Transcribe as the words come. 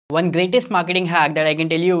One greatest marketing hack that I can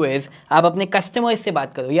tell you is, आप अपने customers से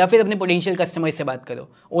बात करो या फिर अपने पोटेंशियल कस्टमर्स से बात करो।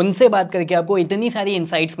 उनसे बात करके आपको इतनी सारी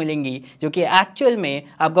इंसाइट्स मिलेंगी जो कि एक्चुअल में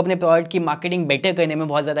आपको अपने प्रोडक्ट की मार्केटिंग बेटर करने में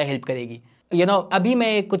बहुत ज़्यादा हेल्प करेगी। अभी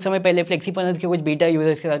मैं कुछ समय पहले फ्लेक्सीफनल्स के कुछ बीटा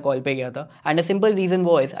यूजर्स के साथ कॉल पे गया था, and a simple reason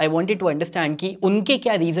was I wanted to understand कि उनके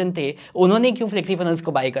क्या रीज़न थे, उन्होंने क्यों फ्लेक्सीफनल्स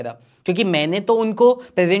को बाय करा। क्योंकि मैंने तो उनको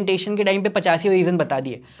प्रेजेंटेशन के टाइम पे 85 रीज़न बता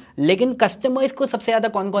दिए, लेकिन कस्टमर्स को सबसे ज़्यादा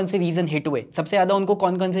कौन कौन से रीज़न हिट हुए, सबसे ज़्यादा उनको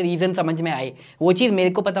कौन कौन से रीज़न समझ में आए, वो चीज़ मेरे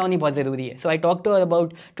को पता होनी बहुत ज़रूरी है। So I talk to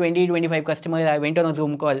about 20-25 customer, I went on a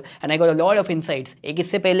zoom call and I got a lot of insights.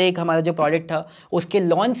 इससे पहले एक हमारा जो प्रोडक्ट था उसके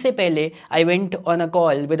लॉन्च से पहले I went on a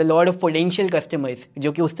call with a lot of potential customers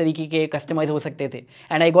जो कि उस तरीके के कस्टमर्स हो सकते थे,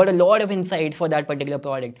 and I got a lot of insights for that particular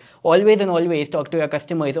product. Always and always talk to your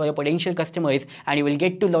customers और your potential customers and you will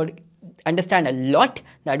get to understand a lot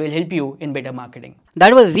that will help you in better marketing.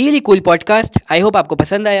 That was really cool podcast. I hope आपको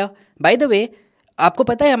पसंद आया. By the way, आपको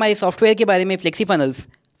पता है हमारे software के बारे में,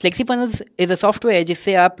 फ्लेक्सीफनल्स इज़ अ सॉफ्टवेयर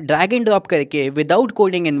जिससे आप ड्रैग एंड ड्रॉप करके विदाउट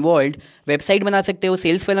कोडिंग इन्वॉल्व वेबसाइट बना सकते हो,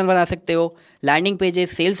 सेल्स फनल बना सकते हो, landing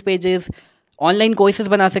pages, sales pages, online courses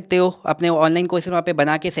बना सकते हो, अपने ऑनलाइन कोर्सेज वहाँ पे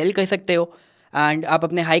बना के सेल कर सकते हो, एंड आप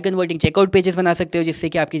अपने हाई कन्वर्टिंग चेकआउट पेजेस बना सकते हो जिससे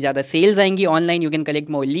कि आपकी ज़्यादा सेल्स आएंगी online. You can collect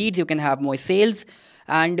more Leeds, you can have more sales,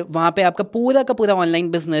 and वहाँ पे आपका पूरा का पूरा ऑनलाइन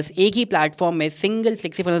बिजनेस एक ही प्लेटफॉर्म में सिंगल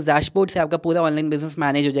फ्लेक्सीफनल्स डैशबोर्ड से आपका पूरा ऑनलाइन बिजनेस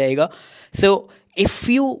मैनेज हो जाएगा। सो if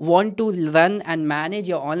you want to run and manage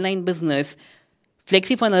your online business,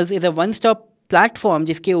 FlexiFunnels is a one stop platform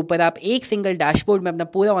जिसके ऊपर आप एक सिंगल डैशबोर्ड में अपना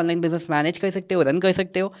पूरा ऑनलाइन बिजनेस मैनेज कर सकते हो, रन कर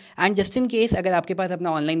सकते हो। एंड जस्ट इन केस अगर आपके पास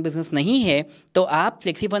अपना ऑनलाइन बिजनेस नहीं है तो आप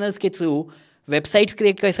फ्लेक्सीफनल्स के थ्रू वेबसाइट्स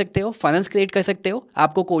क्रिएट कर सकते हो, फनल्स क्रिएट कर सकते हो।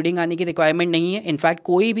 आपको कोडिंग आने की रिक्वायरमेंट नहीं है। इनफैक्ट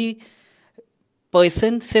कोई भी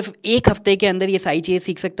पर्सन सिर्फ एक हफ्ते के अंदर ये सारी चीज़ें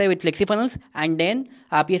सीख सकता है विद फ्लेक्सीफनल्स, एंड देन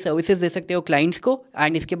आप ये सर्विसेज दे सकते हो क्लाइंट्स को,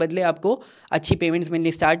 एंड इसके बदले आपको अच्छी पेमेंट्स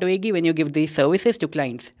मिलनी स्टार्ट होएगी when you give this services to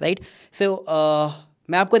clients, right. सो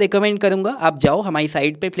मैं आपको रिकमेंड करूँगा आप जाओ हमारी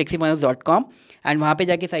साइट पे flexifunnels.com एंड वहाँ पे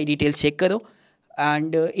जाके सारी डिटेल्स चेक करो,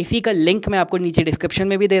 एंड इसी का लिंक मैं आपको नीचे डिस्क्रिप्शन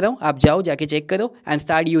में भी दे रहा हूँ। आप जाओ, जाके चेक करो and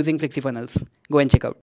start using FlexiFunnels. Go and check out.